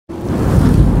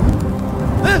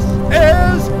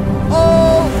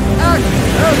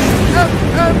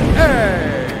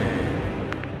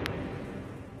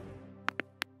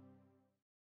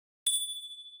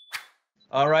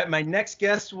All right, my next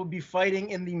guest will be fighting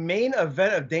in the main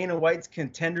event of Dana White's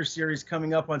Contender Series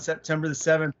coming up on September the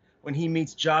 7th when he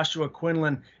meets Joshua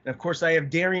Quinlan. And of course, I have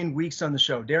Darian Weeks on the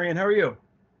show. Darian, how are you?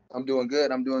 I'm doing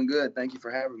good. I'm doing good. Thank you for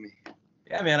having me.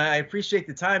 Yeah, man, I appreciate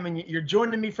the time. And you're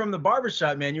joining me from the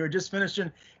barbershop, man. You were just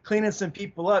finishing cleaning some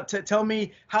people up. Tell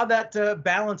me how that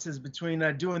balances between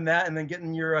doing that and then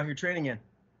getting your training in.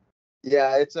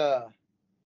 Yeah, it's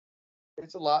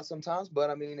a lot sometimes,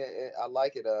 but I mean, I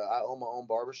like it. I own my own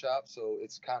barbershop, so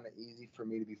it's kind of easy for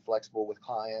me to be flexible with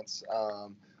clients.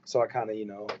 So I kind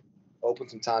of, open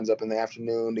some times up in the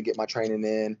afternoon to get my training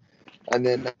in, and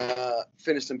then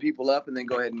finish some people up, and then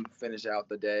go ahead and finish out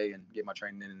the day and get my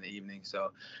training in the evening.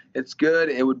 So it's good.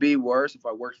 It would be worse if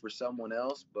I worked for someone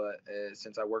else, but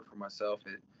since I work for myself,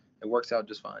 it works out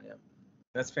just fine. Yeah.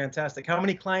 That's fantastic. How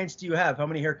many clients do you have? How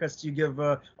many haircuts do you give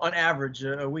on average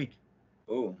a week?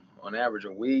 Ooh, on average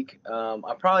a week,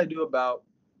 I probably do about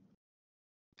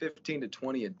 15 to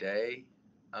 20 a day.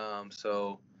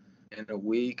 So in a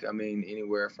week, I mean,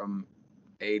 anywhere from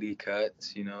 80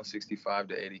 cuts, 65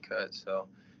 to 80 cuts. So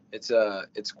it's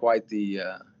quite the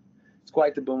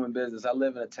booming business. I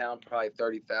live in a town probably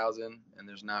 30,000, and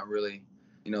there's not really,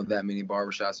 that many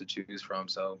barbershops to choose from.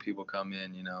 So people come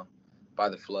in, by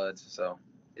the floods. So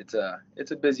it's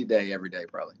a busy day every day,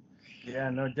 probably. Yeah,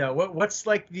 no doubt. What's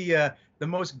like the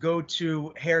most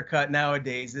go-to haircut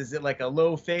nowadays? Is it like a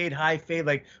low fade, high fade?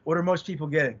 Like what are most people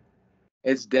getting?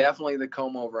 It's definitely the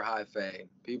comb over high fade.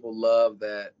 People love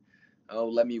that. Oh,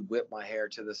 let me whip my hair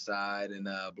to the side and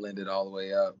blend it all the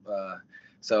way up.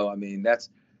 So I mean, that's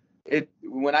it.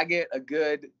 When I get a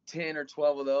good 10 or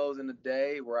 12 of those in a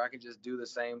day where I can just do the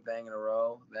same thing in a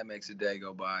row, that makes a day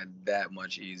go by that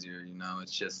much easier.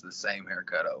 It's just the same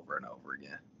haircut over and over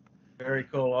again. Very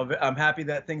cool. I'm happy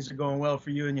that things are going well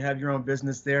for you and you have your own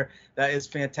business there. That is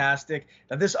fantastic.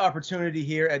 Now, this opportunity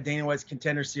here at Dana White's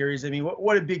Contender Series, I mean,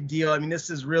 what a big deal. I mean, this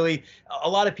is really a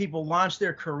lot of people launch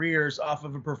their careers off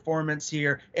of a performance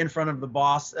here in front of the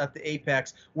boss at the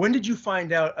Apex. When did you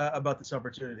find out about this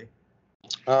opportunity?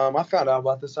 I found out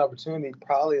about this opportunity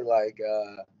probably like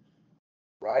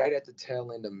right at the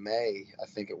tail end of May, I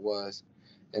think it was,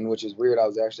 and which is weird. I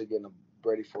was actually getting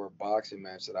ready for a boxing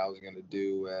match that I was going to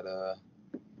do at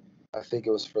I think it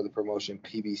was for the promotion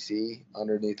PBC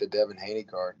underneath the Devin Haney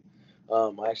card. I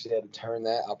actually had to turn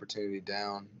that opportunity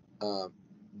down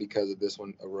because of this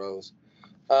one arose.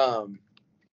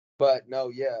 But no,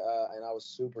 yeah, and I was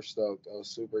super stoked. I was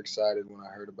super excited when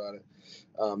I heard about it.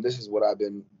 This is what I've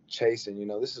been chasing.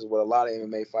 This is what a lot of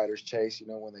MMA fighters chase.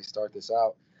 When they start this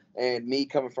out. And me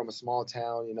coming from a small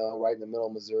town, right in the middle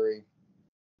of Missouri,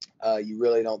 you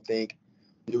really don't think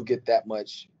you'll get that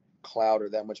much clout or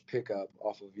that much pickup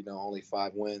off of only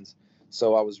 5 wins.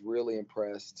 So I was really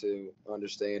impressed to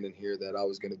understand and hear that I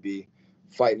was going to be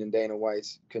fighting in Dana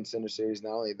White's Contender Series.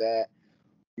 Not only that,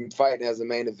 fighting as the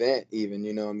main event even,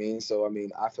 you know what I mean? So I mean,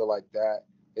 I feel like that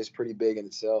is pretty big in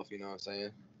itself, you know what I'm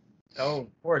saying? Oh,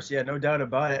 of course. Yeah, no doubt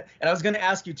about it. And I was going to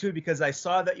ask you too, because I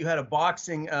saw that you had a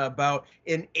boxing bout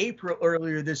in April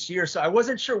earlier this year. So I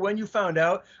wasn't sure when you found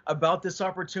out about this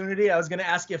opportunity. I was going to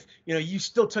ask if, you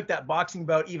still took that boxing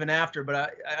bout even after, but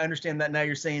I understand that now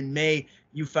you're saying May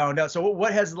you found out. So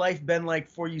what has life been like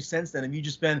for you since then? Have you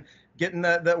just been getting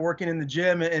that working in the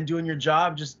gym and doing your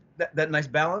job, just that nice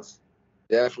balance?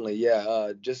 Definitely,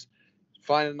 yeah. Just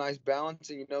find a nice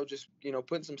balance and, just,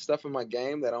 putting some stuff in my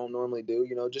game that I don't normally do,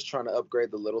 just trying to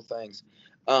upgrade the little things.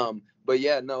 But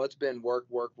yeah, no, it's been work,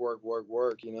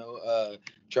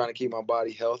 trying to keep my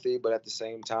body healthy, but at the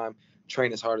same time,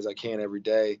 train as hard as I can every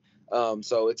day.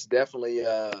 So it's definitely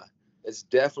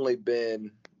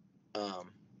been,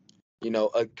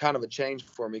 a kind of a change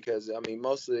for me because, I mean,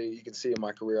 mostly you can see in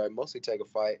my career, I mostly take a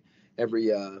fight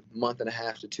every month and a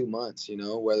half to 2 months,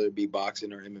 whether it be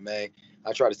boxing or MMA.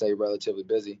 I try to stay relatively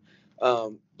busy.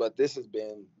 But this has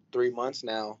been 3 months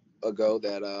now ago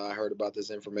that I heard about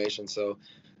this information. So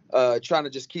trying to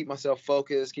just keep myself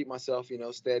focused, keep myself,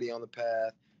 steady on the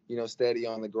path, steady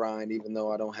on the grind, even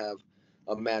though I don't have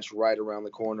a match right around the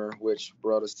corner, which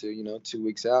brought us to, 2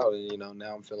 weeks out. And,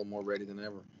 now I'm feeling more ready than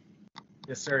ever.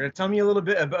 Yes, sir. Now tell me a little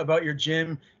bit about your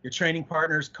gym, your training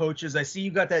partners, coaches. I see you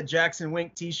got that Jackson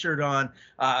Wink T-shirt on.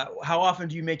 How often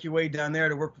do you make your way down there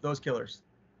to work with those killers?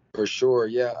 For sure,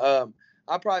 yeah.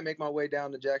 I probably make my way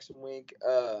down to Jackson Wink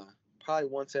probably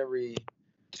once every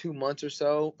 2 months or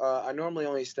so. I normally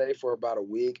only stay for about a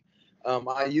week.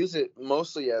 I use it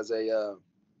mostly as a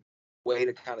way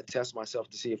to kind of test myself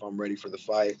to see if I'm ready for the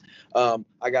fight.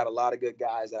 I got a lot of good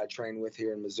guys that I train with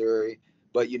here in Missouri.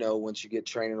 But, once you get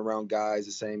training around guys,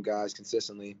 the same guys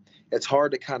consistently, it's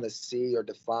hard to kind of see or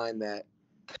define that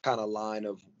kind of line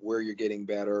of where you're getting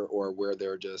better or where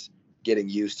they're just getting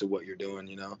used to what you're doing,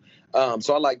 you know.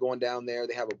 So I like going down there.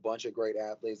 They have a bunch of great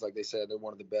athletes. Like they said, they're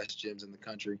one of the best gyms in the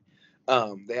country.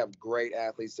 They have great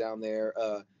athletes down there,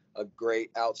 a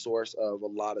great outsource of a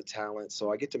lot of talent.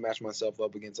 So I get to match myself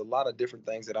up against a lot of different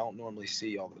things that I don't normally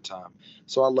see all the time.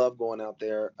 So I love going out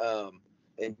there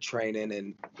and training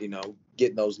and, you know,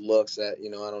 getting those looks that, you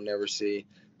know, I don't never see.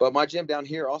 But my gym down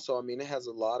here also, I mean, it has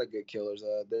a lot of good killers.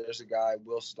 There's a guy,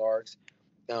 Will Starks.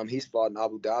 He's fought in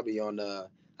Abu Dhabi on,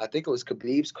 I think it was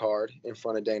Khabib's card in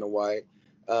front of Dana White.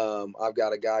 I've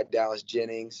got a guy, Dallas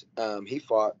Jennings. He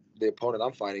fought the opponent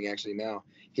I'm fighting actually now.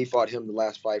 He fought him the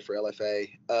last fight for LFA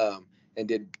and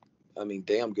did, I mean,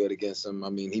 damn good against him. I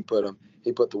mean, he put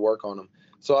the work on him.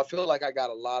 So I feel like I got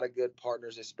a lot of good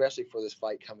partners, especially for this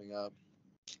fight coming up.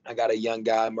 I got a young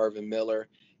guy, Mervin Miller.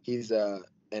 He's an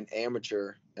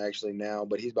amateur actually now,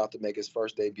 but he's about to make his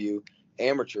first debut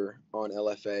amateur on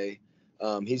LFA.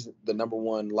 He's the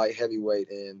 #1 light heavyweight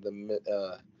in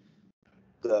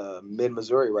the mid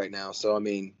Missouri right now. So I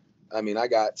mean, I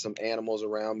got some animals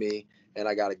around me, and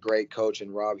I got a great coach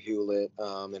in Rob Hewlett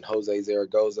and Jose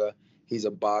Zaragoza. He's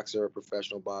a boxer, a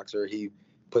professional boxer. He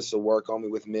puts the work on me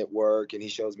with mitt work, and he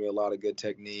shows me a lot of good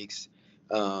techniques.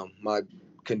 My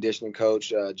conditioning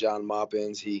coach, John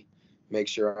Moppins, he makes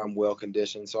sure I'm well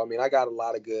conditioned. So I mean, I got a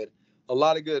lot of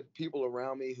good people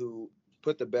around me who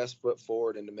put the best foot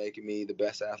forward into making me the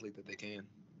best athlete that they can.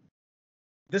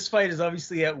 This fight is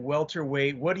obviously at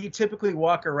welterweight. What do you typically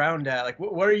walk around at? Like,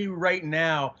 what are you right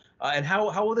now? And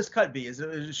how will this cut be?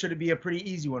 Should it be a pretty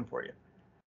easy one for you?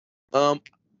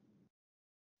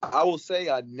 I will say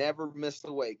I never missed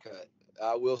a weight cut.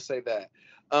 I will say that.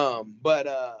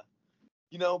 But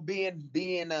you know,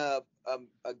 being a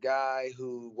guy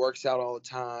who works out all the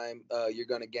time, you're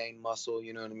going to gain muscle,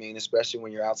 you know what I mean? Especially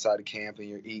when you're outside of camp and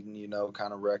you're eating, you know,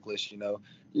 kind of reckless, you know,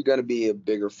 you're going to be a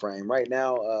bigger frame. Right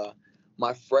now,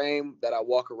 my frame that I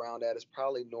walk around at is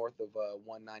probably north of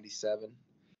 197.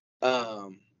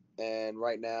 And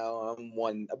right now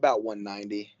I'm about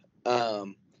 190.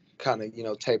 Kind of, you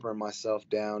know, tapering myself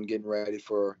down, getting ready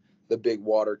for the big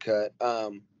water cut.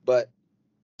 But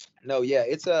no, yeah,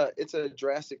 it's a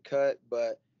drastic cut,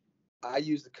 but I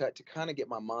use the cut to kind of get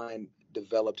my mind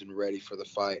developed and ready for the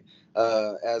fight.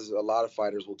 As a lot of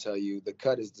fighters will tell you, the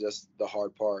cut is just the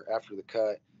hard part. After the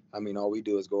cut, I mean, all we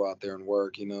do is go out there and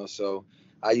work, you know. So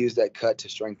I use that cut to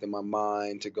strengthen my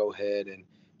mind, to go ahead and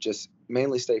just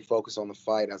mainly stay focused on the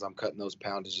fight as I'm cutting those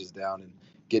poundages down and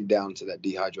get down to that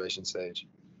dehydration stage.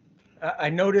 I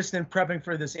noticed in prepping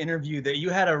for this interview that you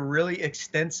had a really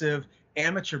extensive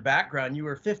amateur background. You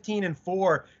were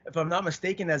 15-4, if I'm not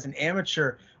mistaken, as an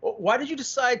amateur. Why did you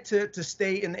decide to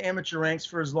stay in the amateur ranks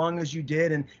for as long as you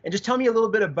did? And just tell me a little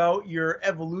bit about your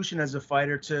evolution as a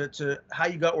fighter to how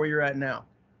you got where you're at now.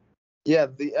 Yeah,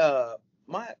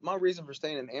 my reason for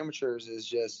staying in amateurs is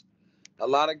just a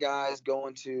lot of guys go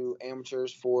into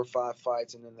amateurs 4 or 5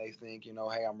 fights and then they think, you know,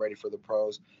 hey, I'm ready for the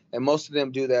pros. And most of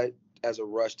them do that as a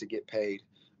rush to get paid.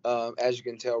 As you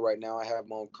can tell right now, I have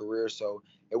my own career, so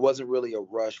it wasn't really a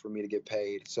rush for me to get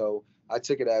paid. So I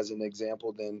took it as an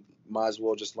example, then might as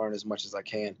well just learn as much as I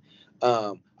can.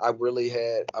 I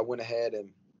went ahead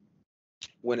and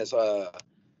went as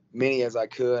many as I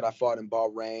could. I fought in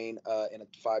Bahrain in a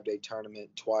 5-day tournament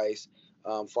twice,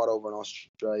 fought over in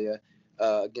Australia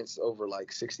against over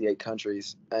like 68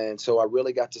 countries. And so I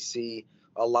really got to see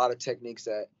a lot of techniques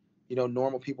that, you know,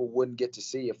 normal people wouldn't get to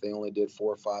see if they only did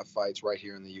 4 or 5 fights right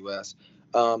here in the U.S.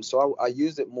 So I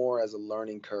used it more as a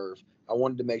learning curve. I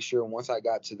wanted to make sure once I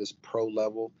got to this pro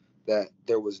level that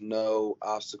there was no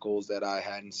obstacles that I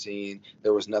hadn't seen.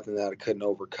 There was nothing that I couldn't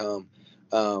overcome.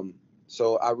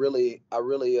 So I really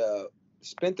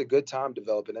spent a good time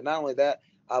developing. And not only that,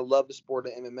 I love the sport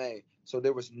of MMA. So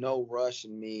there was no rush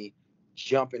in me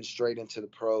jumping straight into the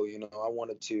pro. You know, I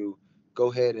wanted to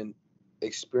go ahead and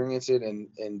experience it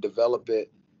and develop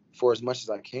it for as much as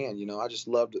I can. You know, I just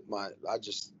love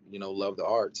the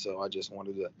art. So I just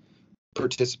wanted to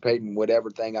participate in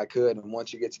whatever thing I could. And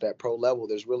once you get to that pro level,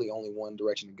 there's really only one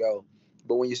direction to go.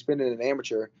 But when you spend it in an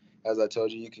amateur, as I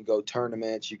told you, you can go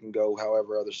tournaments, you can go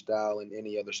however other style in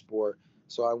any other sport.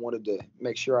 So I wanted to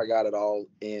make sure I got it all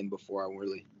in before I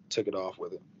really took it off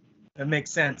with it. That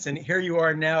makes sense. And here you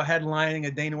are now headlining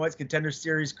a Dana White's Contender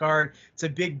Series card. It's a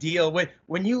big deal.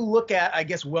 When you look at, I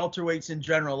guess, welterweights in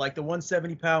general, like the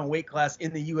 170-pound weight class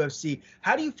in the UFC,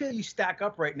 how do you feel you stack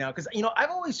up right now? Because, you know, I've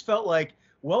always felt like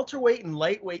welterweight and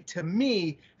lightweight to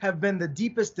me have been the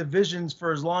deepest divisions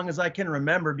for as long as I can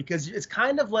remember, because it's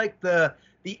kind of like the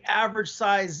average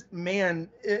size man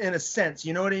in a sense.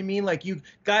 You know what I mean? Like, you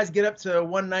guys get up to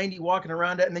 190 walking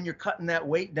around it, and then you're cutting that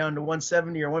weight down to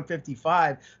 170 or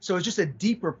 155. So it's just a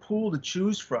deeper pool to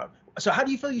choose from. So how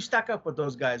do you feel you stack up with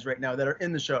those guys right now that are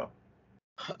in the show?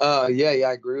 Yeah,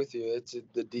 I agree with you. It's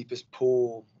the deepest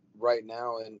pool right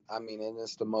now, and I mean, and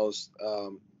it's the most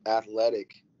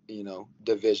athletic,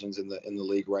 divisions in the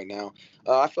league right now.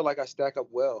 I feel like I stack up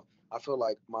well. I feel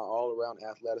like my all around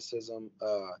athleticism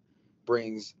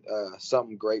brings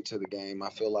something great to the game. I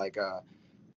feel like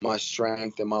my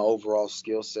strength and my overall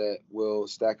skill set will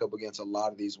stack up against a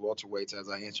lot of these welterweights as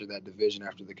I enter that division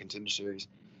after the Contender Series,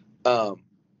 um,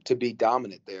 to be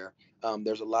dominant there.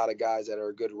 There's a lot of guys that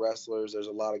are good wrestlers. There's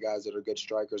a lot of guys that are good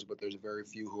strikers, but there's very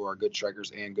few who are good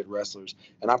strikers and good wrestlers.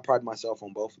 And I pride myself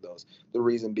on both of those. The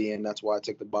reason being, that's why I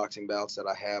took the boxing bouts that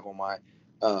I have on my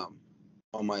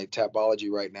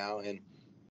Tapology right now. And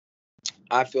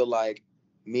I feel like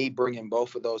me bringing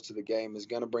both of those to the game is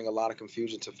going to bring a lot of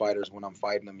confusion to fighters when I'm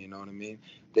fighting them. You know what I mean?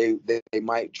 They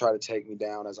might try to take me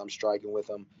down as I'm striking with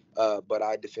them, but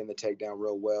I defend the takedown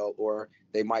real well. Or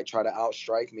they might try to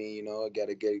outstrike me. Get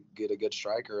a good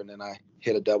striker, and then I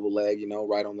hit a double leg.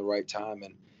 Right on the right time,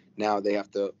 and now they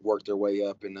have to work their way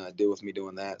up and deal with me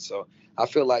doing that. So I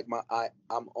feel like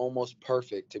I'm almost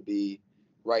perfect to be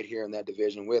right here in that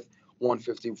division with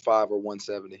 155 or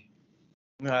 170.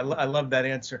 No, I love that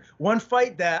answer. One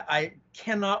fight that I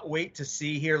cannot wait to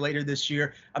see here later this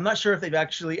year. I'm not sure if they've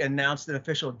actually announced an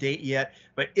official date yet,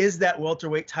 but is that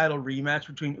welterweight title rematch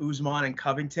between Usman and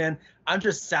Covington. I'm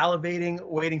just salivating,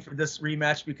 waiting for this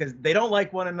rematch because they don't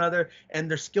like one another and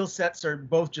their skill sets are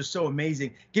both just so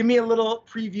amazing. Give me a little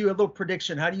preview, a little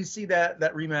prediction. How do you see that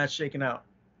rematch shaking out?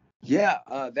 Yeah,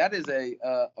 that is a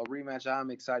rematch I'm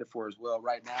excited for as well.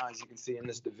 Right now, as you can see in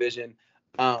this division,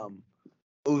 um,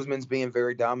 Usman's being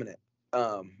very dominant.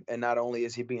 And not only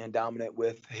is he being dominant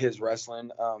with his wrestling,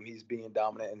 he's being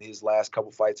dominant in his last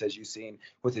couple fights, as you've seen,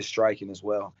 with his striking as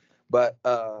well. But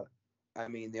I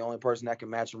mean, the only person that can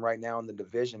match him right now in the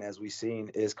division, as we've seen,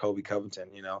 is Kobe Covington.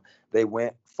 They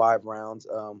went 5 rounds.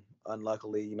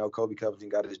 Unluckily, Kobe Covington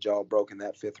got his jaw broken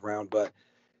that 5th round, but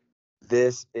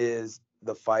this is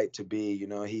the fight to be.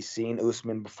 He's seen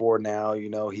Usman before now.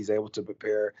 He's able to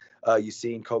prepare. You've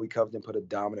seen Kobe Covington put a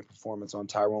dominant performance on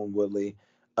Tyrone Woodley.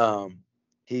 Um,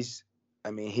 he's,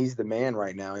 he's the man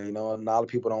right now. A lot of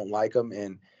people don't like him,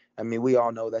 and I mean, we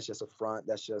all know that's just a front.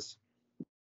 That's just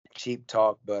cheap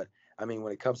talk. But I mean,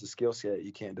 when it comes to skill set,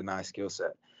 you can't deny skill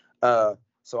set.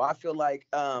 So I feel like,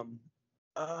 I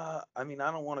mean,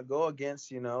 I don't want to go against,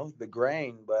 the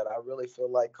grain, but I really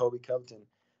feel like Kobe Covington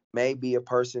may be a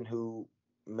person who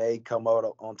may come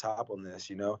out on top on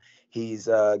this. He's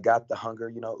got the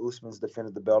hunger. Usman's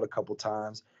defended the belt a couple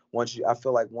times. I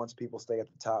feel like once people stay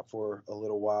at the top for a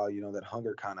little while, that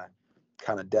hunger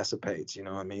kind of dissipates.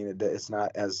 I mean, it's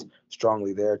not as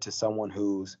strongly there to someone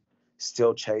who's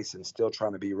still chasing, still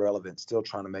trying to be relevant, still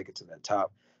trying to make it to that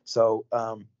top. So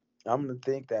I'm going to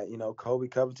think that Kobe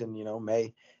Covington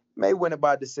may win it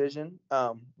by decision.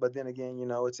 But then again,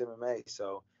 it's MMA,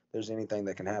 so there's anything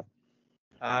that can happen.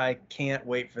 I can't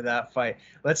wait for that fight.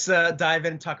 Let's dive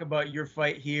in and talk about your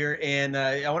fight here. And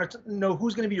I want to know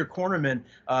who's going to be your cornerman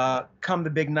come the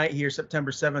big night here,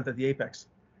 September 7th at the Apex.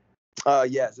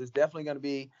 Yes, it's definitely going to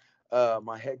be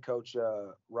my head coach,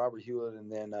 Robert Hewlett,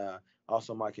 and then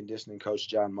also my conditioning coach,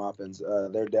 John Moppins.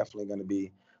 They're definitely going to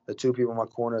be the two people in my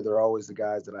corner. They're always the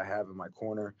guys that I have in my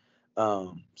corner.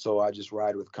 So I just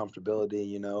ride with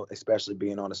comfortability, especially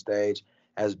being on a stage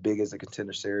as big as the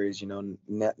Contender Series,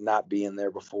 not being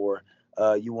there before.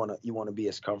 You want to be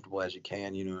as comfortable as you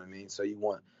can, you know what I mean? So you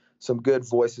want some good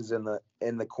voices in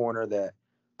the corner that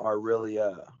are really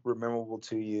memorable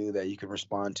to you, that you can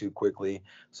respond to quickly.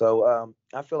 So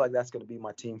I feel like that's going to be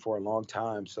my team for a long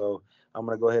time. So I'm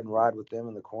going to go ahead and ride with them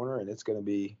in the corner, and it's going to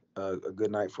be a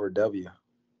good night for a W.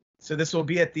 So this will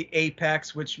be at the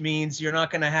Apex, which means you're not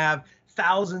going to have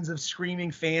thousands of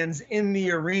screaming fans in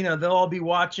the arena. They'll all be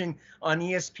watching on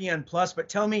ESPN Plus. But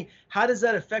tell me, how does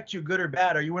that affect you, good or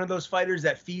bad? Are you one of those fighters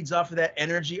that feeds off of that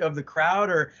energy of the crowd,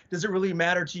 or does it really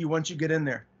matter to you once you get in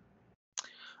there?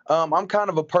 I'm kind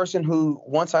of a person who,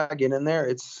 once I get in there,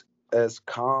 it's as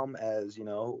calm as,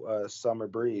 a summer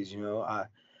breeze.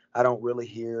 I don't really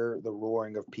hear the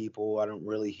roaring of people. I don't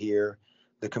really hear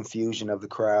the confusion of the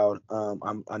crowd.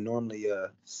 I normally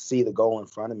see the goal in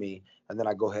front of me, and then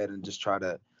I go ahead and just try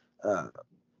to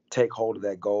take hold of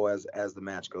that goal as the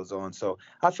match goes on. So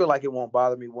I feel like it won't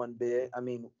bother me one bit. I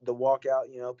mean, the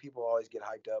walkout, people always get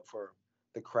hyped up for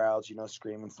the crowds,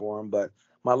 screaming for him. But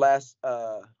my last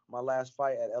fight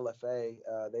at LFA,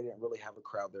 they didn't really have a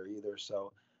crowd there either.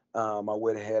 So I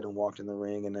went ahead and walked in the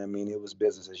ring, and I mean, it was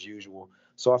business as usual.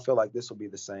 So I feel like this will be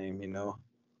the same.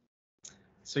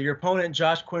 So your opponent,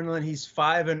 Josh Quinlan, he's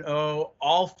 5-0,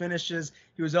 all finishes.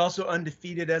 He was also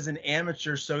undefeated as an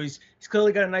amateur, so he's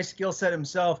clearly got a nice skill set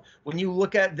himself. When you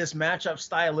look at this matchup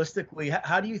stylistically,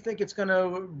 how do you think it's going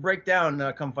to break down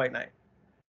come fight night?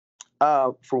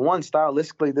 For one,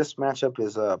 stylistically, this matchup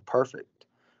is perfect.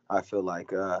 I feel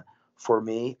like for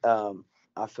me,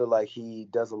 I feel like he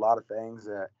does a lot of things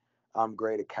that I'm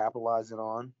great at capitalizing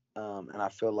on, and I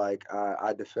feel like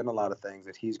I defend a lot of things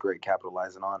that he's great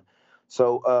capitalizing on.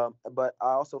 So, but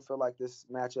I also feel like this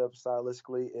matchup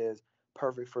stylistically is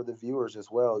perfect for the viewers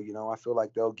as well. I feel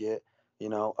like they'll get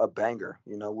a banger.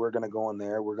 We're gonna go in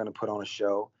there, we're gonna put on a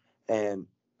show, and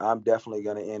I'm definitely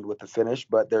going to end with the finish,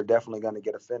 but they're definitely going to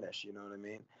get a finish. You know what I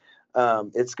mean?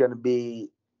 It's going to be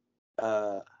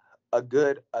a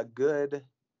good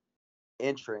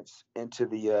entrance into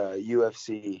the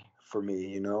UFC for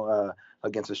me.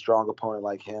 Against a strong opponent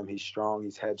like him, he's strong,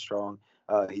 he's headstrong,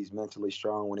 he's mentally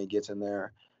strong when he gets in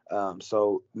there.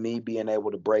 So me being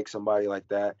able to break somebody like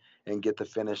that and get the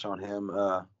finish on him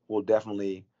will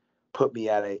definitely put me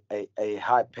at a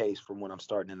high pace from when I'm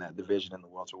starting in that division in the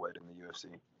welterweight in the UFC.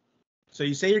 So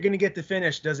you say you're going to get the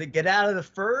finish. Does it get out of the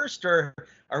first, or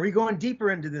are we going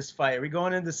deeper into this fight? Are we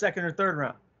going into the second or third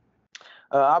round?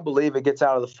 I believe it gets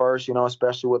out of the first,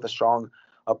 especially with a strong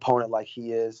opponent like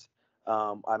he is.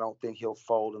 I don't think he'll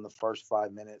fold in the first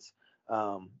 5 minutes.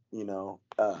 And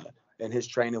his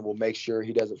training will make sure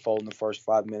he doesn't fold in the first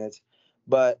 5 minutes.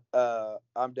 But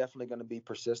I'm definitely going to be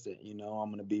persistent. I'm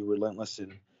going to be relentless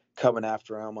and coming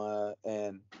after him.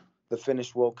 And the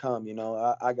finish will come.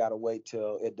 I got to wait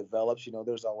till it develops.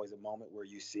 There's always a moment where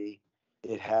you see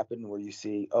it happen, where you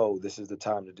see, oh, this is the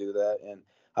time to do that. And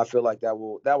I feel like that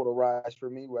will arise for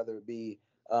me, whether it be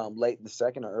late in the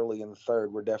second or early in the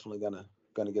third. We're definitely gonna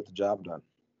get the job done.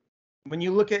 When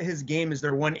you look at his game, is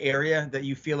there one area that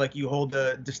you feel like you hold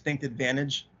a distinct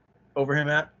advantage over him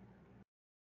at?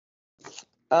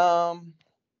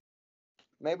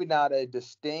 Maybe not a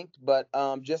distinct, but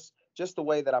just the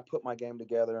way that I put my game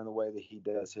together and the way that he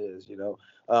does his.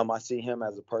 I see him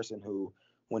as a person who,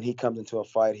 when he comes into a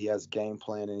fight, he has a game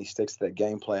plan and he sticks to that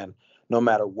game plan no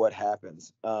matter what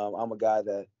happens. I'm a guy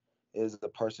that is the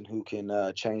person who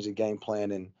can change the game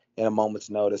plan in a moment's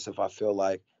notice if I feel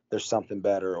like there's something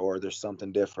better or there's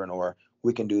something different or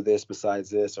we can do this besides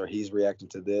this or he's reacting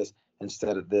to this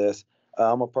instead of this.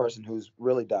 I'm a person who's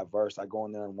really diverse. I go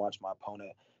in there and watch my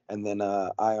opponent, and then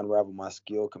I unravel my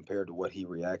skill compared to what he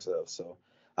reacts of. So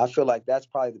I feel like that's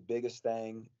probably the biggest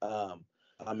thing.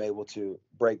 I'm able to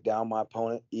break down my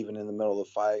opponent even in the middle of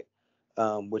the fight,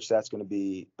 which that's going to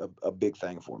be a big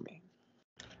thing for me.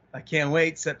 I can't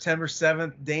wait. September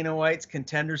 7th, Dana White's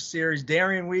Contender Series.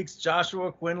 Darian Weeks, Joshua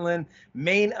Quinlan,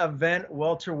 main event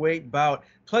welterweight bout.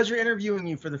 Pleasure interviewing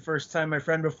you for the first time, my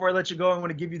friend. Before I let you go, I want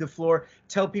to give you the floor.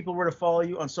 Tell people where to follow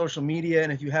you on social media,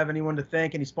 and if you have anyone to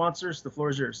thank, any sponsors, the floor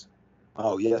is yours.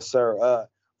 Oh, yes, sir.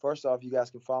 First off, you guys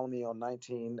can follow me on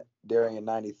 19 Darian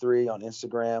 93 on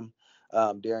Instagram,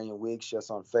 Darian Weeks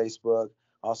just on Facebook.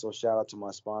 Also, shout out to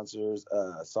my sponsors,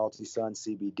 Salty Sun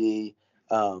CBD,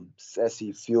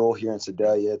 SC Fuel here in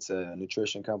Sedalia. It's a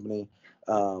nutrition company.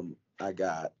 I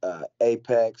got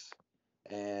Apex,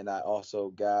 and I also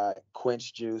got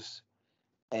Quench Juice,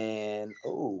 and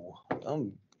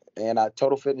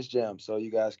Total Fitness Gym. So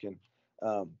you guys can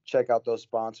check out those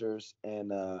sponsors and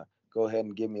go ahead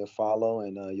and give me a follow,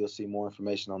 and you'll see more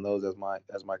information on those as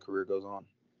my career goes on.